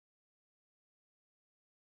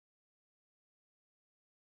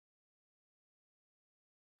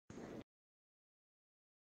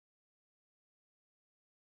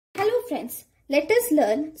Hello friends, let us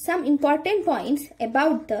learn some important points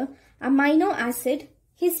about the amino acid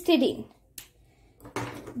histidine.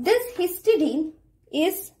 This histidine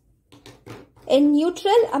is a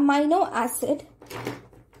neutral amino acid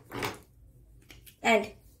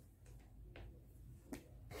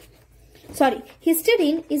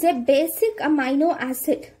histidine is a basic amino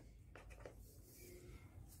acid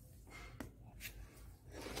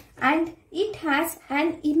and it has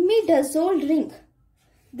an imidazole ring.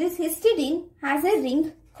 This histidine has a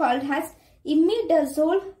ring called as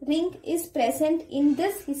imidazole ring is present in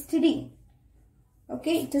this histidine.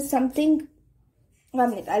 Okay, it is something, 1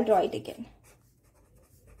 minute, I'll draw it again.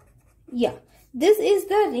 Yeah, this is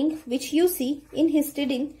the ring which you see in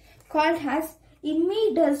histidine called as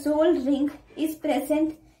imidazole ring is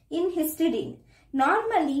present in histidine.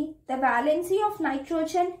 Normally, the valency of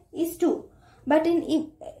nitrogen is 2, but in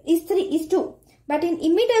imidazole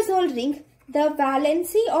ring, the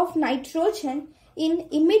valency of nitrogen in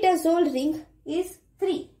imidazole ring is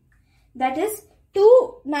 3. That is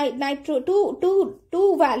two valencies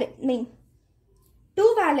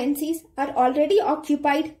are already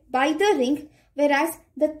occupied by the ring, whereas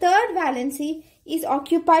the third valency is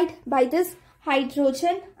occupied by this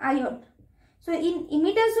hydrogen ion. So in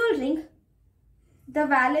imidazole ring, the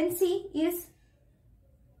valency is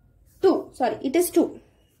 2. It is 2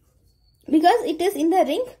 because it is in the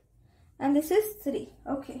ring. And this is 3.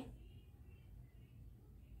 Okay.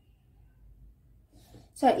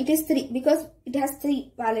 It is 3 because it has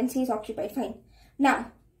 3 valencies occupied. Fine.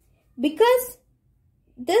 Now, because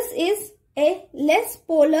this is a less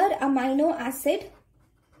polar amino acid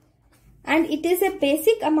and it is a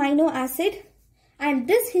basic amino acid, and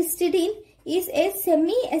this histidine is a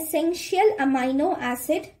semi-essential amino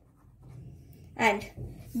acid, and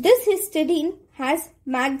this histidine has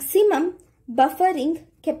maximum buffering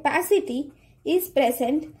capacity is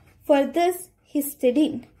present for this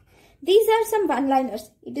histidine. These are some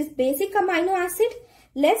one-liners. It is basic amino acid,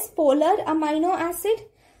 less polar amino acid,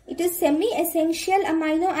 it is semi-essential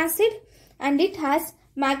amino acid, and it has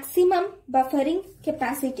maximum buffering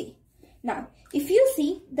capacity. Now, if you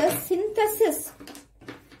see the synthesis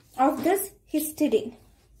of this histidine,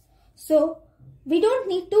 so we don't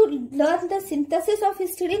need to learn the synthesis of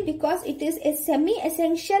histidine because it is a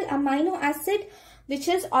semi-essential amino acid which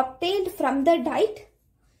is obtained from the diet.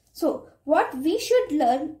 So, what we should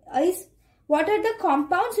learn is what are the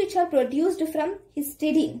compounds which are produced from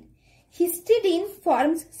histidine. Histidine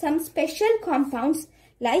forms some special compounds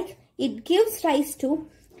like it gives rise to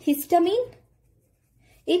histamine.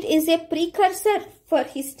 It is a precursor for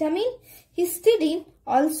histamine. Histidine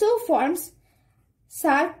also forms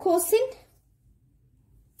sarcosin.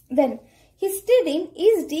 Then, histidine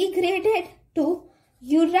is degraded to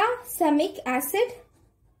uracemic acid,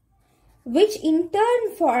 which in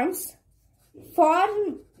turn forms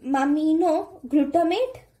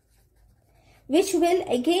formaminoglutamate, which will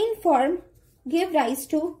again give rise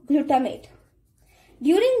to glutamate.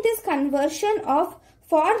 During this conversion of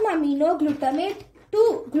formaminoglutamate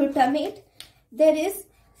to glutamate, there is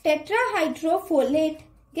tetrahydrofolate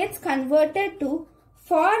gets converted to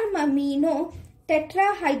formamino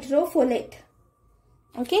tetrahydrofolate.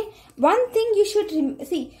 Okay, one thing you should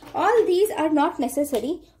see, all these are not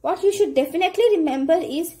necessary. What you should definitely remember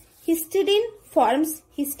is histidine forms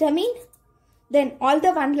histamine. Then all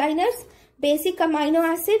the one-liners, basic amino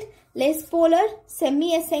acid, less polar,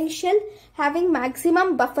 semi-essential, having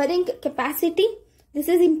maximum buffering capacity. This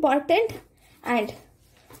is important. And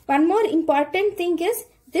one more important thing is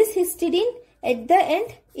this histidine at the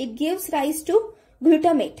end, it gives rise to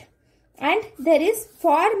glutamate. And there is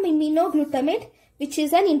formaminoglutamate, which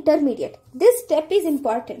is an intermediate. This step is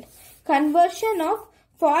important. Conversion of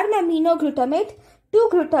formaminoglutamate to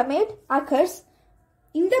glutamate occurs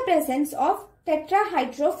in the presence of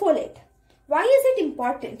tetrahydrofolate. Why is it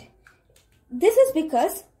important? This is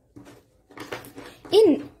because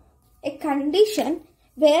in a condition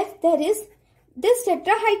where there is this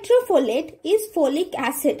tetrahydrofolate is folic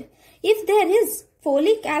acid. If there is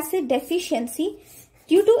folic acid deficiency,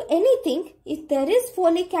 due to anything, if there is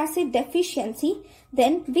folic acid deficiency,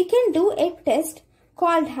 then we can do a test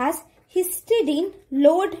called as histidine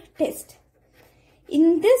load test.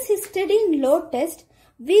 In this histidine load test,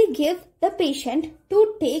 we give the patient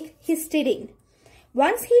to take histidine.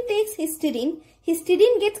 Once he takes histidine,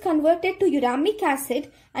 histidine gets converted to uramic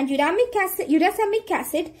acid, and uramic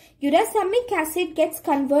acid gets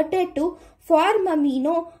converted to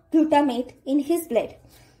formaminoglutamate in his blood.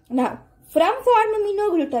 Now, from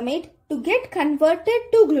formaminoglutamate to get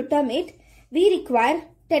converted to glutamate, we require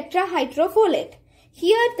tetrahydrofolate.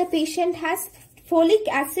 Here the patient has folic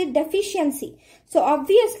acid deficiency. So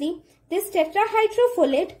obviously this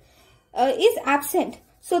tetrahydrofolate is absent.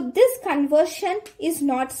 So this conversion is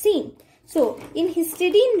not seen. So in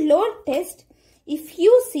histidine load test, if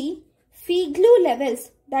you see Phe-glu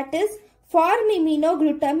levels, that is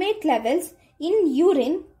formiminoglutamate levels in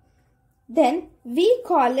urine, then we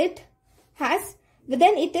call it as,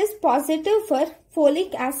 then it is positive for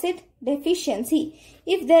folic acid deficiency.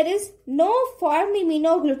 If there is no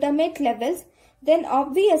formiminoglutamate levels, then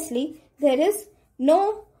obviously there is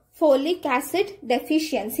no folic acid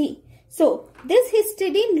deficiency. So this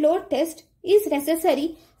histidine load test is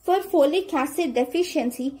necessary for folic acid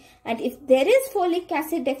deficiency, and if there is folic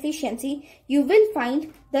acid deficiency, you will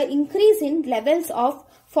find the increase in levels of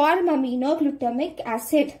formiminoglutamate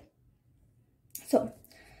acid. So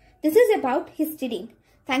this is about histidine.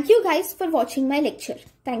 Thank you guys for watching my lecture.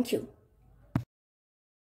 Thank you.